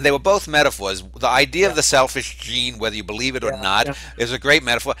 and they were both metaphors. The idea of yeah, the selfish gene, whether you believe it or yeah, not, yeah, is a great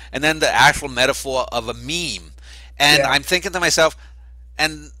metaphor. And then the actual metaphor of a meme. And yeah, I'm thinking to myself,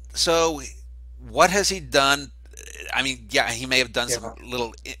 and so what has he done? I mean, yeah, he may have done some yeah.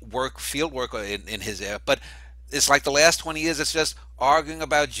 little field work in his era, but it's like the last 20 years, it's just arguing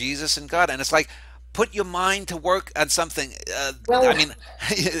about Jesus and God. And it's like, put your mind to work on something. I Well, mean,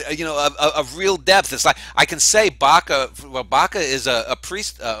 of real depth. It's like I can say Baca. Well, Baca is a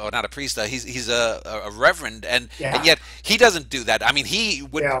priest, or not a priest. He's a reverend, and yeah, yet he doesn't do that. I mean, he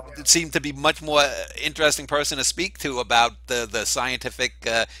would yeah. seem to be much more interesting person to speak to about the scientific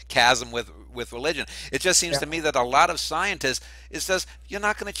chasm with religion. It just seems Yeah. to me that a lot of scientists, it says you're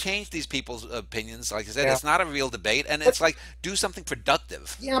not going to change these people's opinions. Like I said, Yeah. it's not a real debate, and But it's like do something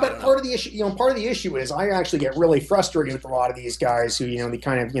productive. yeah, I but don't know. part of the issue, part of the issue is I actually get really frustrated with a lot of these guys who, the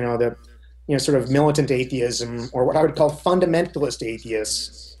kind of, the, sort of militant atheism or what I would call fundamentalist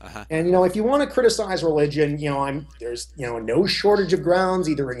atheists. Uh-huh. And if you want to criticize religion, there's no shortage of grounds,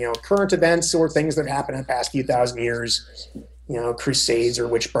 either current events or things that happened in the past few thousand years, crusades or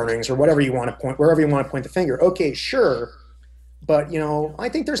witch burnings or whatever you want to point, wherever you want to point the finger. Okay, sure. But I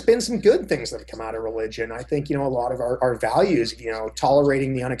think there's been some good things that have come out of religion. I think a lot of our values,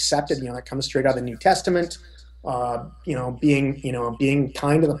 tolerating the unaccepted, that comes straight out of the New Testament. Being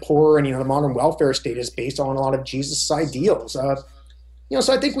kind to the poor, and the modern welfare state is based on a lot of Jesus' ideals.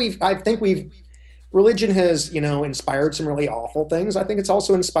 So I think we've religion has inspired some really awful things. I think it's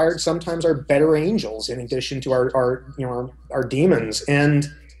also inspired sometimes our better angels, in addition to our demons. And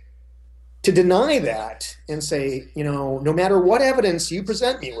to deny that and say, no matter what evidence you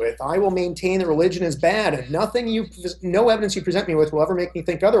present me with, I will maintain that religion is bad, and no evidence you present me with will ever make me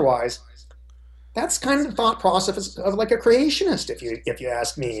think otherwise. That's kind of the thought process of like a creationist, if you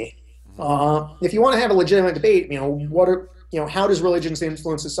ask me. If you want to have a legitimate debate, how does religion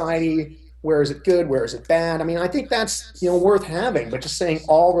influence society? Where is it good? Where is it bad? I mean, I think that's worth having. But just saying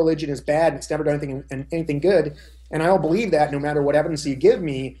all religion is bad and it's never done anything good, and I'll believe that no matter what evidence you give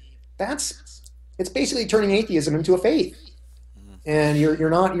me, it's basically turning atheism into a faith. And you're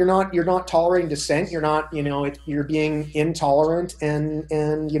not tolerating dissent. You're being intolerant and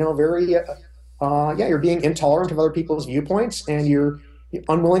very you're being intolerant of other people's viewpoints, and you're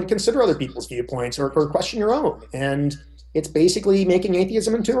unwilling to consider other people's viewpoints or question your own. And it's basically making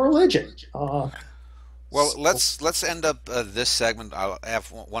atheism into a religion. Well, So, let's end up this segment. I'll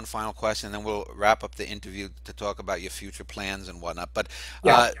have one final question, and then we'll wrap up the interview to talk about your future plans and whatnot. But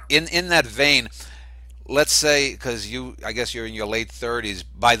yeah. in that vein, let's say, because I guess you're in your late 30s,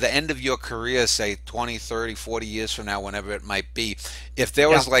 by the end of your career, say 20, 30, 40 years from now, whenever it might be, if there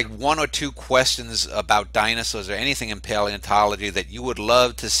Yeah. was like one or two questions about dinosaurs or anything in paleontology that you would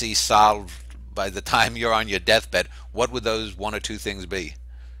love to see solved by the time you're on your deathbed, what would those one or two things be?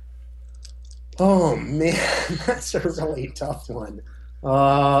 Oh man, that's a really tough one.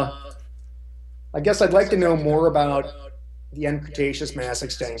 Uh, I guess I'd like to know more about the end Cretaceous mass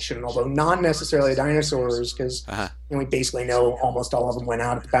extinction, although not necessarily dinosaurs, because Uh-huh. we basically know almost all of them went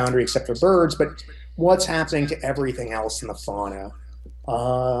out at the boundary except for birds. But what's happening to everything else in the fauna?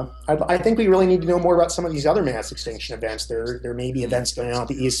 I think we really need to know more about some of these other mass extinction events. There may be events going on at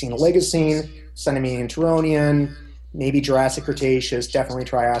the Eocene, Oligocene, Cenomanian, Turonian, maybe Jurassic, Cretaceous, definitely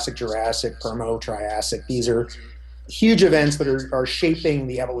Triassic, Jurassic, Permo, Triassic. These are huge events that are shaping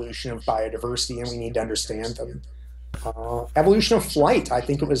the evolution of biodiversity, and we need to understand them. Evolution of flight, I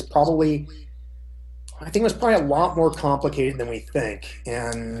think it was probably a lot more complicated than we think.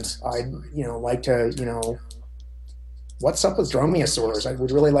 And I'd like to what's up with dromaeosaurs? I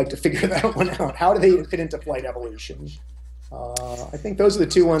would really like to figure that one out. How do they fit into flight evolution? I think those are the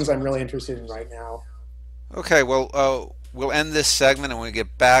two ones I'm really interested in right now. Okay, well, we'll end this segment, and when we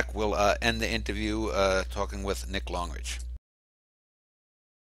get back, we'll end the interview talking with Nick Longrich.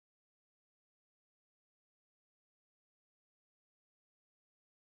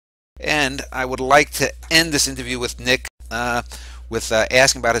 And I would like to end this interview with Nick with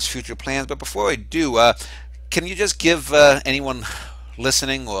asking about his future plans. But before I do, can you just give anyone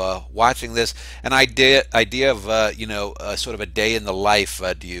listening or watching this an idea of sort of a day in the life?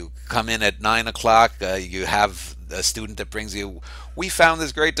 Do you come in at 9 o'clock? You have a student that brings you, we found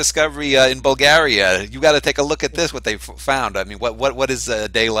this great discovery in Bulgaria. You got to take a look at this. What they found. I mean, what is a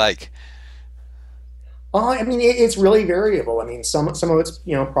day like? I mean, it's really variable. I mean, some of it's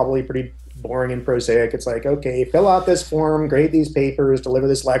probably pretty boring and prosaic. It's like, okay, fill out this form, grade these papers, deliver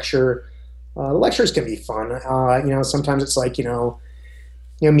this lecture. The lectures can be fun. Sometimes it's like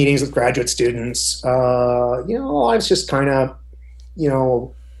meetings with graduate students. I was just kind of, you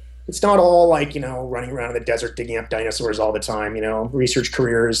know, it's not all like, running around in the desert digging up dinosaurs all the time, research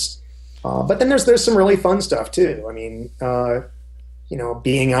careers. But then there's some really fun stuff too. I mean,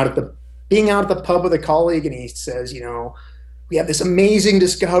 being out at the pub with a colleague and he says, we have this amazing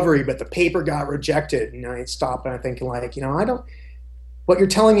discovery, but the paper got rejected. And I stop and I'm thinking like, I don't, what you're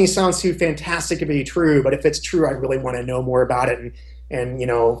telling me sounds too fantastic to be true, but if it's true, I really want to know more about it.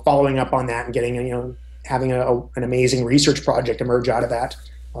 And following up on that and getting, having an amazing research project emerge out of that,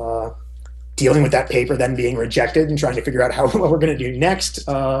 dealing with that paper then being rejected and trying to figure out what we're going to do next.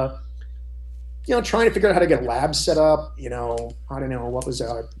 Trying to figure out how to get labs set up. I don't know what was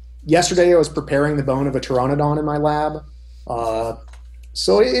yesterday. I was preparing the bone of a pteranodon in my lab.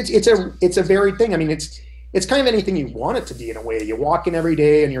 So it's a varied thing. I mean, it's kind of anything you want it to be in a way. You walk in every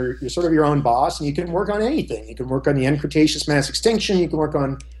day and you're sort of your own boss, and you can work on anything. You can work on the end Cretaceous mass extinction. You can work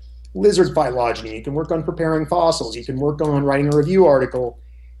on lizard phylogeny. You can work on preparing fossils. You can work on writing a review article.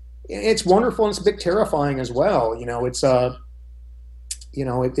 It's wonderful, and it's a bit terrifying as well. It's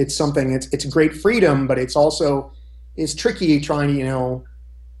something. It's a great freedom, but it's tricky trying to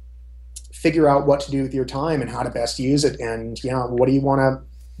figure out what to do with your time and how to best use it, and what do you want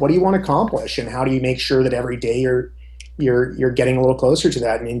to accomplish, and how do you make sure that every day you're getting a little closer to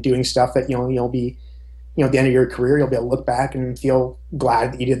that, and doing stuff that you'll be at the end of your career you'll be able to look back and feel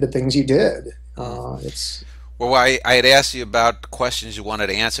glad that you did the things you did. It's Well, I had asked you about questions you wanted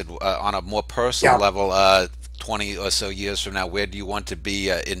answered on a more personal yeah. level. 20 or so years from now, where do you want to be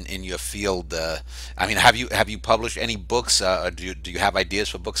in your field? I mean, have you published any books? Or do you have ideas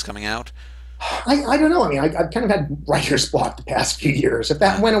for books coming out? I don't know. I mean, I've kind of had writer's block the past few years. If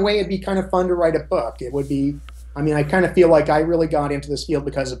that Uh, went away, it'd be kind of fun to write a book. It would be. I mean, I kind of feel like I really got into this field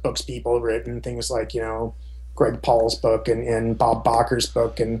because of books people have written, things like Greg Paul's book and Bob Bakker's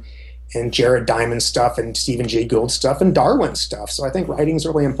book and Jared Diamond's stuff and Stephen Jay Gould's stuff and Darwin's stuff. So I think writing's a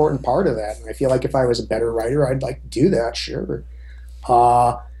really important part of that. And I feel like if I was a better writer, I'd like to do that. Sure.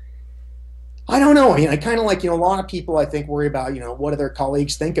 Uh, I don't know. I mean, I kind of like, a lot of people I think worry about, what do their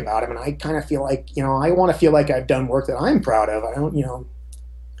colleagues think about them. And I kind of feel like, I want to feel like I've done work that I'm proud of. I don't,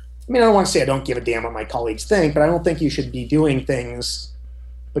 I mean, I don't want to say I don't give a damn what my colleagues think, but I don't think you should be doing things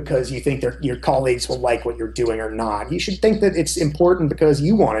because you think that your colleagues will like what you're doing or not. You should think that it's important because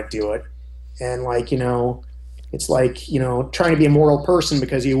you want to do it. And like, it's like, trying to be a moral person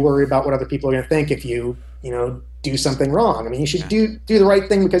because you worry about what other people are going to think if you do something wrong. I mean, you should yeah, do the right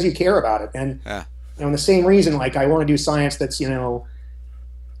thing because you care about it. And yeah, in the same reason, like I want to do science that's,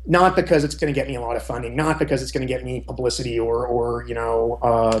 not because it's going to get me a lot of funding, not because it's going to get me publicity or you know,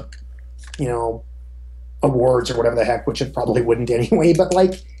 awards or whatever the heck, which it probably wouldn't anyway. But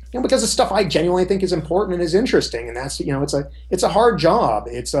like, because the stuff I genuinely think is important and is interesting, and that's it's a hard job.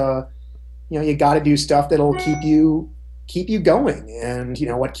 It's you got to do stuff that'll keep you going. And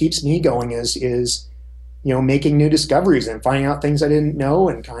what keeps me going is making new discoveries and finding out things I didn't know,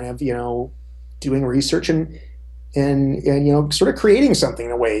 and kind of doing research and sort of creating something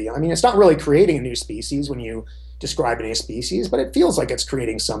in a way. I mean, it's not really creating a new species when you describe a new species, but it feels like it's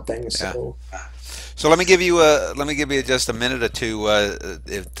creating something. yeah. So So let me give you just a minute or two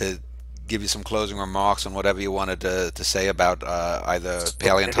to give you some closing remarks on whatever you wanted to say about either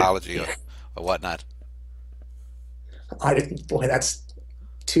paleontology or whatnot. boy, that's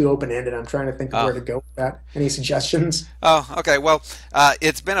too open ended. I'm trying to think of where Oh. to go with that. Any suggestions? Oh, okay. Well,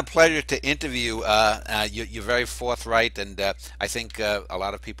 it's been a pleasure to interview. You're very forthright, and I think a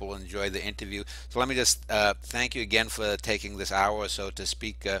lot of people will enjoy the interview. So let me just thank you again for taking this hour or so to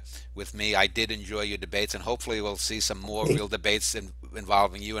speak with me. I did enjoy your debates, and hopefully we'll see some more real debates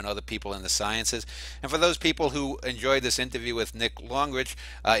involving you and other people in the sciences. And for those people who enjoyed this interview with Nick Longrich,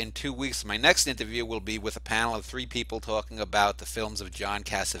 in 2 weeks, my next interview will be with a panel of 3 people talking about the films of John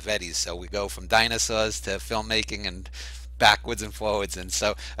Cassavetes. So we go from dinosaurs to filmmaking and backwards and forwards. And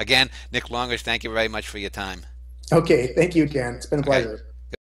so, again, Nick Longrich, thank you very much for your time. Okay, thank you, Dan. It's been a Okay. pleasure.